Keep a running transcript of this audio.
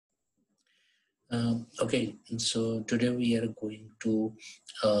Okay, so today we are going to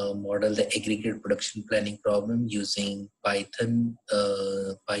model the aggregate production planning problem using Python's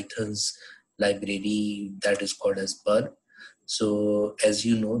library that is called as PuLP. So as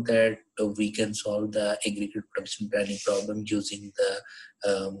you know that we can solve the aggregate production planning problem using the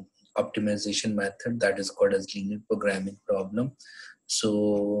optimization method that is called as linear programming problem.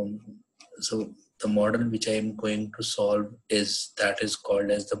 So, so the model which I am going to solve is called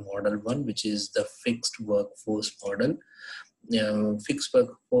as the model one, which is the fixed workforce model. Fixed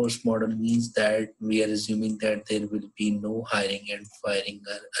workforce model means that we are assuming that there will be no hiring and firing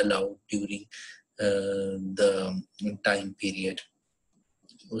are allowed during the time period.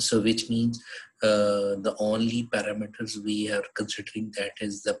 So which means the only parameters we are considering that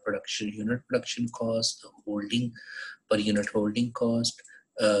is the unit production cost, the holding per unit holding cost,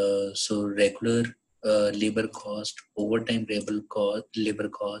 so regular labor cost, overtime labor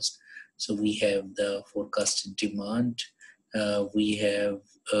cost. So we have the forecasted demand. We have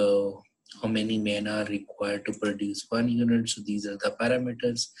how many men are required to produce one unit. So these are the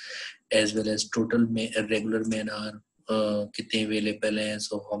parameters, as well as total regular men are kitne available hai,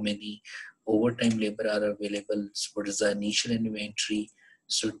 so how many overtime labor are available, so what is the initial inventory,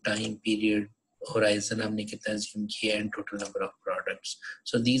 so time period, horizon हमने कितना assume किया, and total number of products.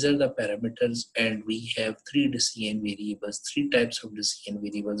 So these are the parameters, and we have three decision variables, three types of decision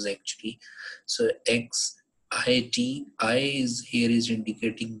variables actually. So X, I, T. I is here is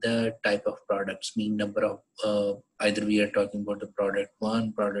indicating the type of products, mean number of either we are talking about the product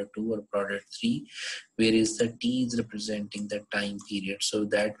 1, product 2 or product 3, whereas the T is representing the time period. So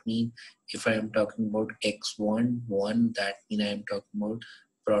that means if I am talking about X1, 1, that means I am talking about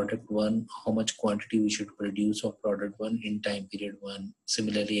product 1, how much quantity we should produce of product 1 in time period 1.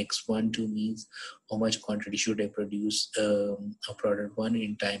 Similarly, X1, 2 means how much quantity should I produce of product 1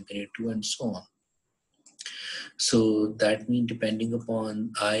 in time period 2, and so on. So that means depending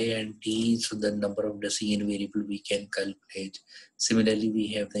upon I and T, so the number of decision variable we can calculate. Similarly, we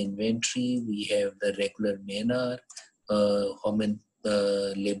have the inventory, we have the regular man hour, how many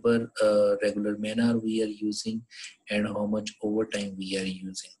labor regular man hour we are using, and how much overtime we are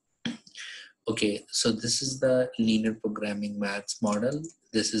using. Okay, so this is the linear programming maths model.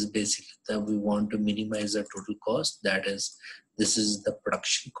 This is basically that we want to minimize the total cost. That is, this is the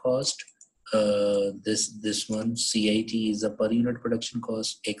production cost. This one CIT is the per unit production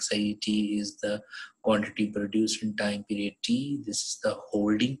cost, XIT is the quantity produced in time period T, this is the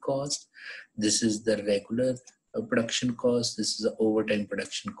holding cost, this is the regular production cost, this is the overtime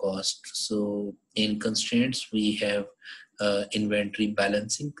production cost. So in constraints we have inventory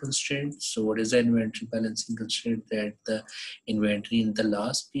balancing constraint. So what is the inventory balancing constraint? That the inventory in the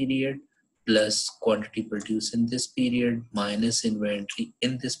last period plus quantity produced in this period minus inventory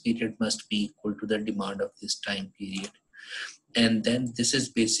in this period must be equal to the demand of this time period. And then this is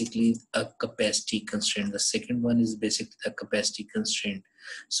basically a capacity constraint. The second one is basically the capacity constraint.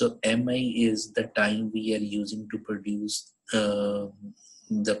 So MI is the time we are using to produce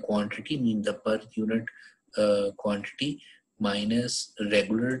the quantity, mean the per unit quantity, minus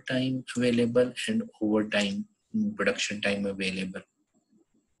regular time available and overtime production time available.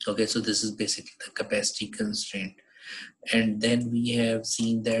 Okay, so this is basically the capacity constraint. And then we have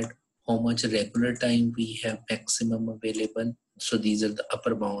seen that how much regular time we have maximum available. So these are the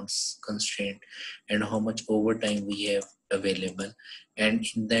upper bounds constraint, and how much overtime we have available. And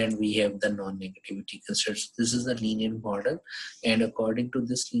then we have the non-negativity constraints. This is a linear model. And according to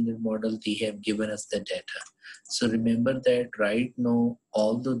this linear model, they have given us the data. So remember that right now,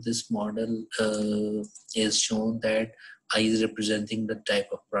 although this model is shown that I is representing the type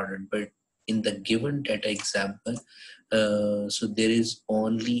of product, but in the given data example, so there is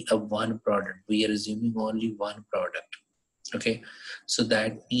only a one product. We are assuming only one product. Okay, so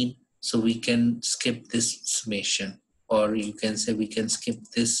that means, so we can skip this summation, or you can say we can skip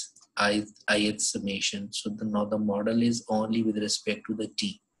this ith summation. So now the model is only with respect to the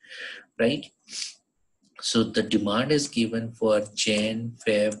T, right? So the demand is given for Jan,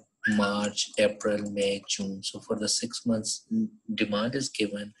 Feb, March, April, May, June. So for the 6 months, demand is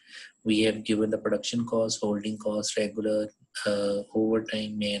given. We have given the production cost, holding cost, regular,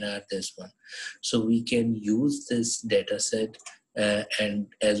 overtime, man hour, this one. So we can use this data set and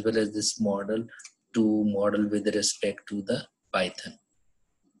as well as this model to model with respect to the Python.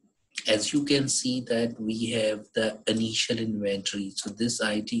 As you can see that we have the initial inventory. So this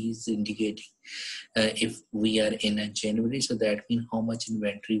IT is indicating if we are in a January, so that means how much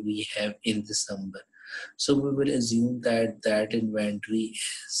inventory we have in December. So we will assume that that inventory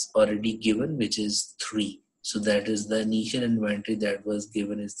is already given, which is 3. So that is the initial inventory that was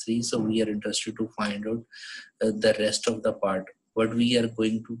given is 3. So we are interested to find out the rest of the part. What we are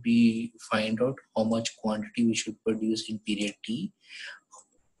going to be find out how much quantity we should produce in period T,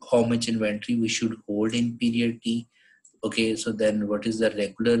 how much inventory we should hold in period T. Okay, so then what is the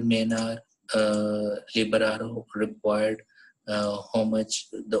regular man hour, labor hour required, how much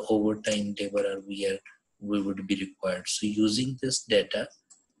the overtime labor hour we would be required. So using this data,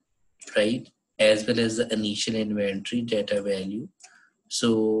 right, as well as the initial inventory data value,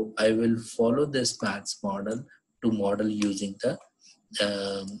 so I will follow this maths model to model using the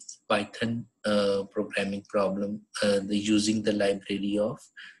Python programming problem, using the library of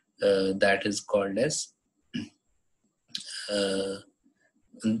that is called as uh,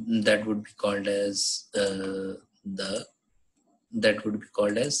 that would be called as the that would be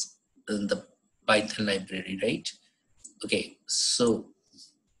called as the Python library, right? Okay, so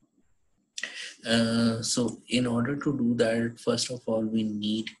in order to do that, first of all,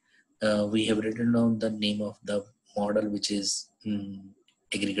 we have written down the name of the model, which is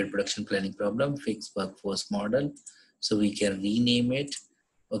aggregate production planning problem, fixed workforce model. So we can rename it.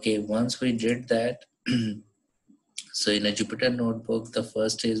 Okay, once we did that, so in a Jupyter notebook, the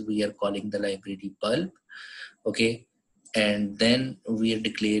first is we are calling the library PuLP. Okay, and then we are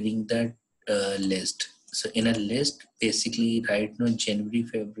declaring that list. So in a list, basically right now, January,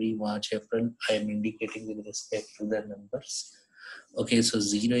 February, March, April, I am indicating with respect to the numbers. Okay, so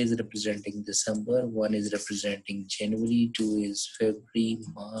 0 is representing December, 1 is representing January, 2 is February,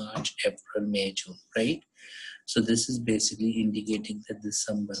 March, April, May, June, right? So this is basically indicating the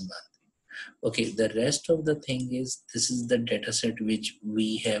December month. Okay, the rest of the thing is, this is the data set which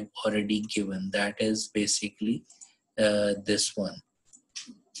we have already given. That is basically this one,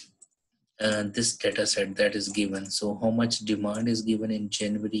 this data set that is given. So how much demand is given in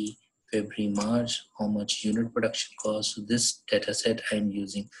January, February, March, how much unit production cost. So this data set I am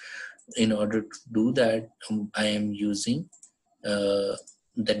using. In order to do that, I am using the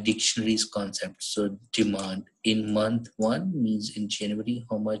dictionaries concept. So demand in month 1 means in January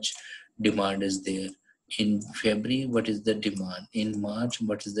how much demand is there, in February what is the demand, in March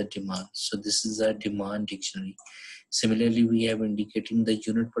what is the demand. So this is a demand dictionary. Similarly, we have indicating the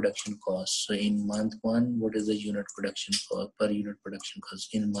unit production cost. So in month 1 what is the unit production cost, per unit production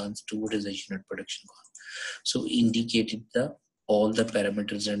cost, in month 2 what is the unit production cost. So indicated the all the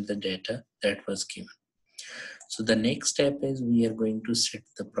parameters and the data that was given. So the next step is we are going to set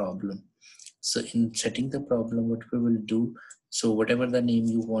the problem. So in setting the problem, what we will do, so whatever the name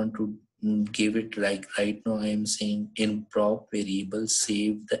you want to give it, like right now I am saying in prop variable,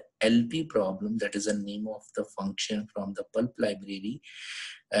 save the LP problem, that is the name of the function from the PuLP library.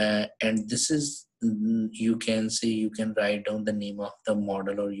 And this is, you can say, you can write down the name of the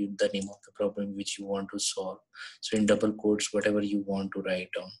model or the name of the problem which you want to solve. So in double quotes, whatever you want to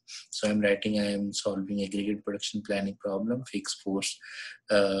write down. So I'm writing, I am solving aggregate production planning problem, fixed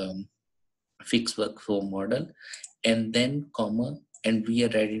workflow model, and then comma, and we are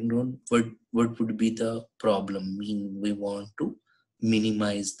writing down what would be the problem. Mean we want to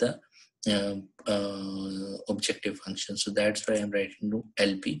minimize the objective function. So that's why I'm writing to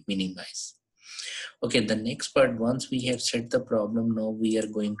LP minimize. Okay, the next part, once we have set the problem, now we are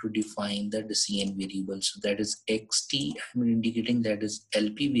going to define the decision variable. So that is xt, I'm indicating that is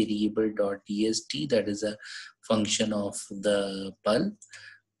LP variable dot dst, that is a function of the PuLP,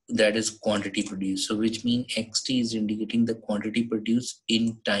 that is quantity produced. So which means xt is indicating the quantity produced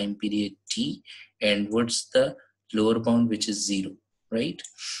in time period t, and what's the lower bound, which is 0, right?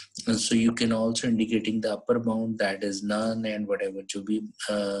 And so you can also indicating the upper bound, that is none, and whatever to be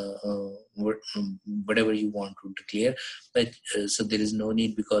whatever you want to declare. But so there is no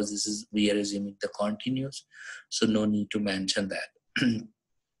need, because this is, we are assuming the continuous, so no need to mention that.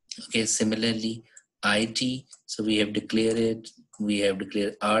 Okay, similarly IT, so we have declared it, we have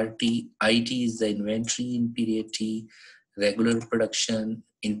declared RT. IT is the inventory in period T, regular production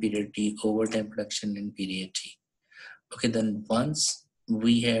in period T, overtime production in period T. Okay, then once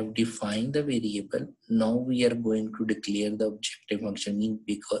we have defined the variable, now we are going to declare the objective function, mean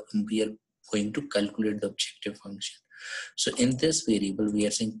because we are going to calculate the objective function. So in this variable, we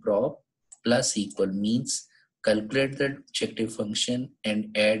are saying prop plus equal, means calculate the objective function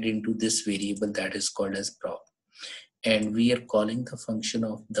and add into this variable that is called as prop. And we are calling the function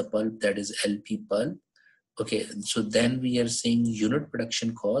of the PuLP, that is LP PuLP. Okay, so then we are saying unit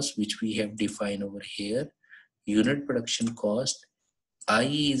production cost, which we have defined over here. Unit production cost, I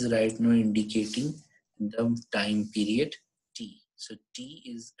is right now indicating the time period T. So T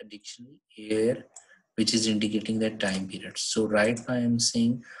is a dictionary here, which is indicating the time period. So right now I am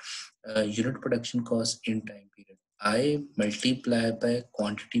saying unit production cost in time period. I multiply by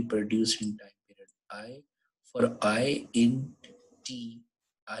quantity produced in time period. I for I in T,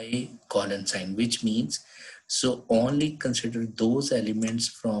 I colon sign, which means so only consider those elements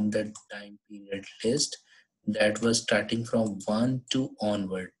from the time period list that was starting from 1 to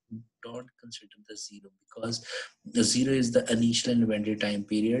onward. Don't consider the zero, because the zero is the initial inventory time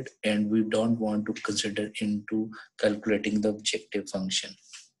period and we don't want to consider into calculating the objective function,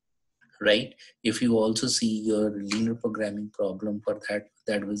 right? If you also see your linear programming problem for that,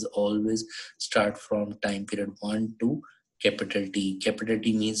 that was always start from time period 1 to capital T. Capital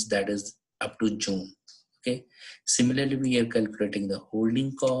T means that is up to June. Okay. Similarly, we are calculating the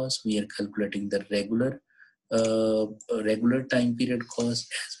holding cost. We are calculating the regular time period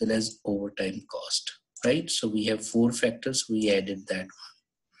cost as well as overtime cost. Right. So we have four factors. We added that.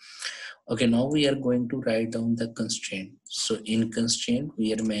 Okay, now we are going to write down the constraint. So in constraint,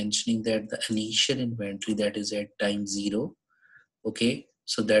 we are mentioning that the initial inventory that is at time 0. Okay,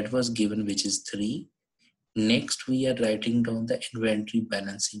 so that was given, which is 3. Next, we are writing down the inventory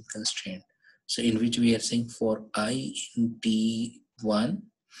balancing constraint. So in which we are saying for I in T1,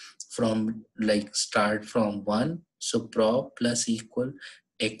 from like start from 1, so prop plus equal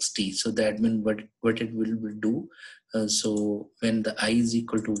xt. So that means what it will do. So when the I is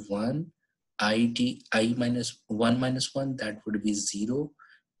equal to 1, I minus 1 minus 1, that would be 0,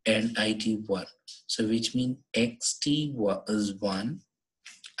 and it 1. So which means xt is 1,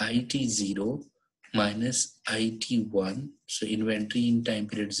 it 0 minus it 1. So inventory in time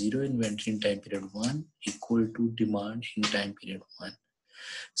period 0, inventory in time period 1 equal to demand in time period 1.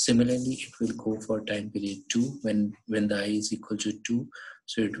 Similarly, it will go for time period 2 when the I is equal to 2.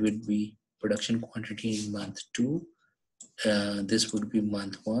 So it will be production quantity in month 2. This would be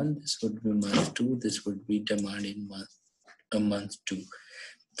month 1. This would be month 2. This would be demand in month 2.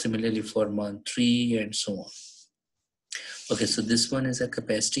 Similarly for month 3 and so on. Okay, so this one is a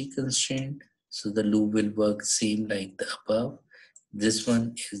capacity constraint. So the loop will work same like the above. This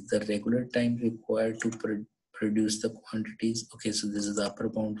one is the regular time required to produce the quantities. Okay, so this is the upper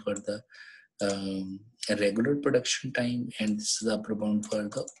bound for the regular production time, and this is the upper bound for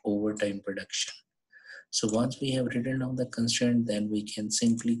the overtime production. So once we have written down the constraint, then we can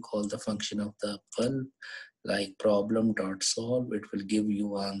simply call the function of the PuLP like problem dot solve. It will give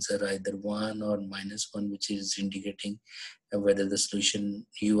you answer either 1 or -1, which is indicating whether the solution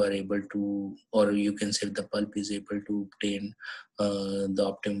you are able to, or you can say the PuLP is able to obtain the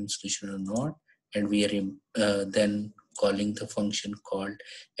optimum solution or not. And we are then calling the function called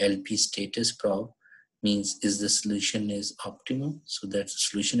LP status prop, means is the solution is optimum. So that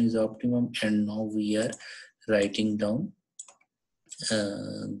solution is optimum, and now we are writing down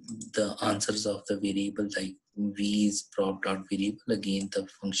the answers of the variable, like v is prop dot variable, again the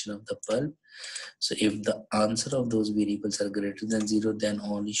function of the PuLP. So if the answer of those variables are greater than 0, then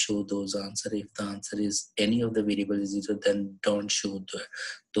only show those answer. If the answer is any of the variable is 0, then don't show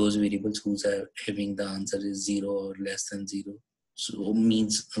those variables whose are having the answer is 0 or less than 0. So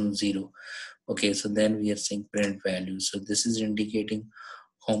means 0. Okay, so then we are saying print value. So this is indicating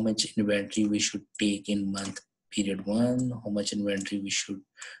how much inventory we should take in month period 1, how much inventory we should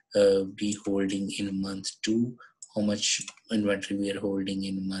be holding in month 2, how much inventory we are holding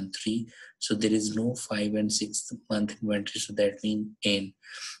in month 3. So there is no 5 and 6 month inventory. So that means in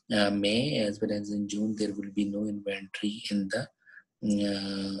May as well as in June, there will be no inventory in the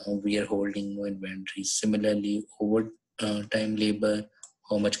we are holding no inventory. Similarly, over time labor,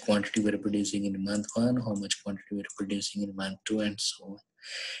 how much quantity we are producing in month 1, how much quantity we are producing in month 2, and so on.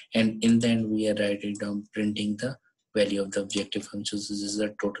 And in the end, we are writing down, printing the value of the objective functions. This is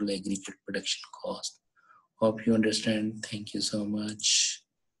the total aggregate production cost. Hope you understand. Thank you so much.